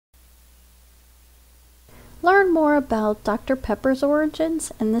Learn more about Dr. Pepper's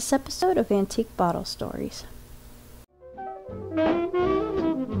origins in this episode of Antique Bottle Stories.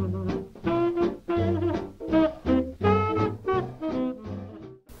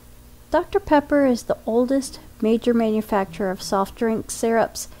 Dr. Pepper is the oldest major manufacturer of soft drink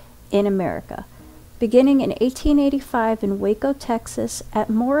syrups in America, beginning in 1885 in Waco, Texas at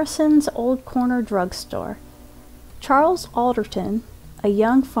Morrison's Old Corner Drugstore. Charles Alderton, a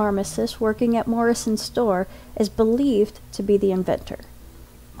young pharmacist working at Morrison's store, is believed to be the inventor.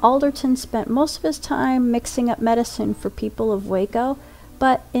 Alderton spent most of his time mixing up medicine for people of Waco,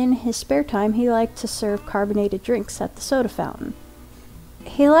 but in his spare time he liked to serve carbonated drinks at the soda fountain.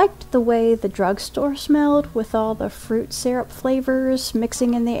 He liked the way the drugstore smelled with all the fruit syrup flavors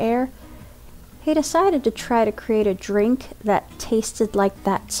mixing in the air. He decided to try to create a drink that tasted like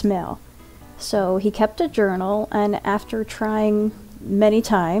that smell. So he kept a journal, and after trying many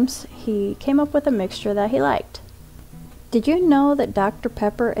times, he came up with a mixture that he liked. Did you know that Dr.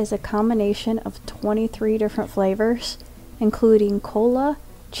 Pepper is a combination of 23 different flavors, including cola,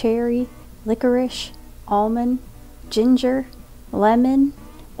 cherry, licorice, almond, ginger, lemon,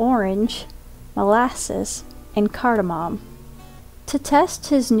 orange, molasses, and cardamom? To test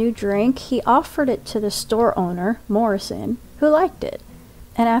his new drink, he offered it to the store owner, Morrison, who liked it.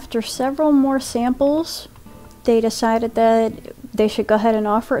 And after several more samples, they decided that they should go ahead and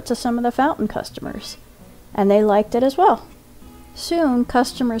offer it to some of the fountain customers. And they liked it as well. Soon,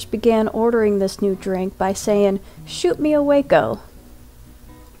 customers began ordering this new drink by saying, "Shoot me a Waco."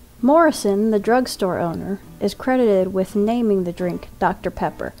 Morrison, the drugstore owner, is credited with naming the drink Dr.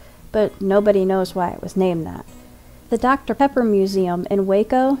 Pepper, but nobody knows why it was named that. The Dr. Pepper Museum in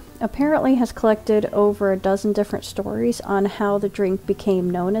Waco apparently has collected over a dozen different stories on how the drink became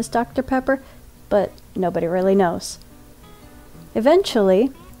known as Dr. Pepper, but nobody really knows.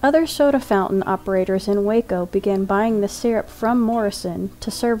 Eventually, other soda fountain operators in Waco began buying the syrup from Morrison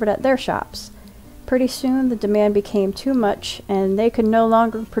to serve it at their shops. Pretty soon, the demand became too much, and they could no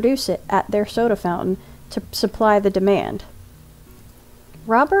longer produce it at their soda fountain to supply the demand.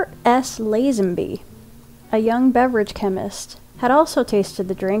 Robert S. Lazenby, a young beverage chemist, had also tasted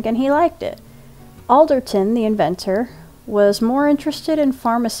the drink, and he liked it. Alderton, the inventor, was more interested in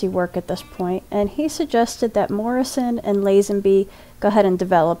pharmacy work at this point, and he suggested that Morrison and Lazenby go ahead and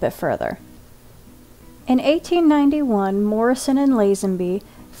develop it further. In 1891, Morrison and Lazenby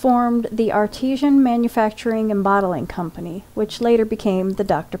formed the Artesian Manufacturing and Bottling Company, which later became the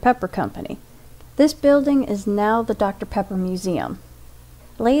Dr. Pepper Company. This building is now the Dr. Pepper Museum.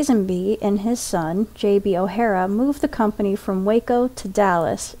 Lazenby and his son, J.B. O'Hara, moved the company from Waco to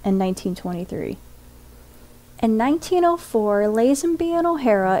Dallas in 1923. In 1904, Lazenby and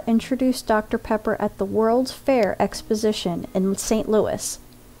O'Hara introduced Dr. Pepper at the World's Fair Exposition in St. Louis.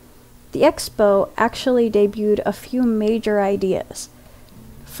 The expo actually debuted a few major ideas.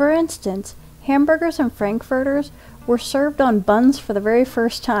 For instance, hamburgers and frankfurters were served on buns for the very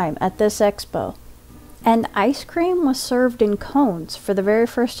first time at this expo, and ice cream was served in cones for the very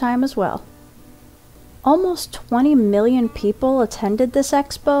first time as well. Almost 20 million people attended this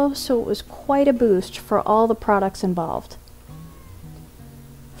expo, so it was quite a boost for all the products involved.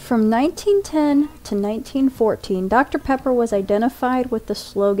 From 1910 to 1914, Dr. Pepper was identified with the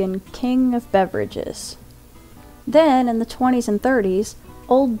slogan "King of Beverages." Then, in the 20s and 30s,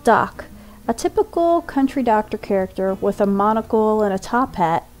 Old Doc, a typical country doctor character with a monocle and a top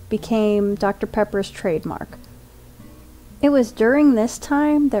hat, became Dr. Pepper's trademark. It was during this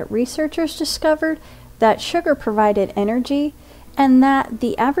time that researchers discovered that sugar provided energy, and that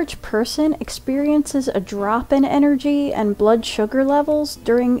the average person experiences a drop in energy and blood sugar levels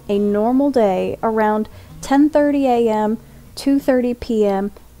during a normal day around 10:30 a.m., 2:30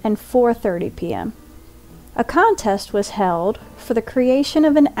 p.m., and 4:30 p.m. A contest was held for the creation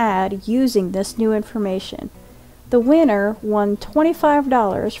of an ad using this new information. The winner won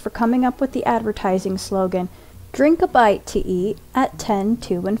 $25 for coming up with the advertising slogan, "Drink a bite to eat at 10,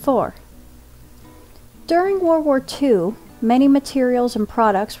 2, and 4." During World War II, many materials and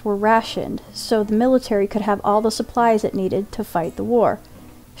products were rationed so the military could have all the supplies it needed to fight the war.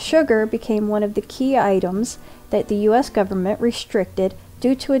 Sugar became one of the key items that the U.S. government restricted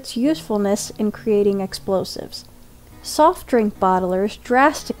due to its usefulness in creating explosives. Soft drink bottlers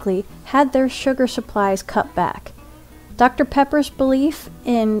drastically had their sugar supplies cut back. Dr. Pepper's belief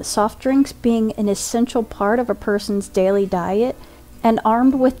in soft drinks being an essential part of a person's daily diet, and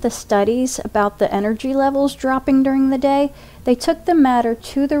armed with the studies about the energy levels dropping during the day, they took the matter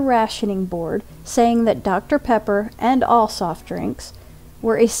to the rationing board, saying that Dr. Pepper and all soft drinks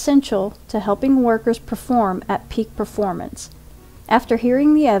were essential to helping workers perform at peak performance. After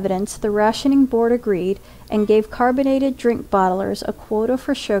hearing the evidence, the rationing board agreed and gave carbonated drink bottlers a quota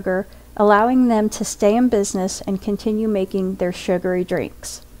for sugar, allowing them to stay in business and continue making their sugary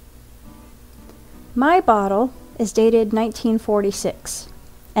drinks. My bottle is dated 1946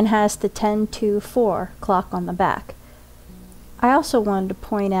 and has the 10-2-4 clock on the back. I also wanted to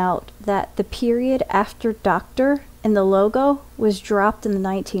point out that the period after Doctor in the logo was dropped in the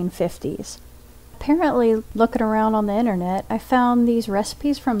 1950s. Apparently, looking around on the internet, I found these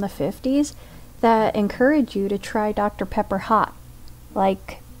recipes from the 50s that encourage you to try Dr. Pepper hot.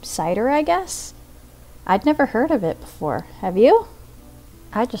 Like cider, I guess? I'd never heard of it before. Have you?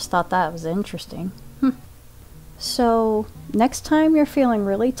 I just thought that was interesting. So, next time you're feeling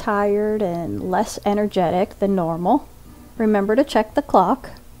really tired and less energetic than normal, remember to check the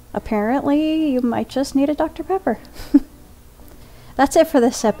clock. Apparently, you might just need a Dr. Pepper. That's it for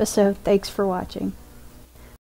this episode. Thanks for watching.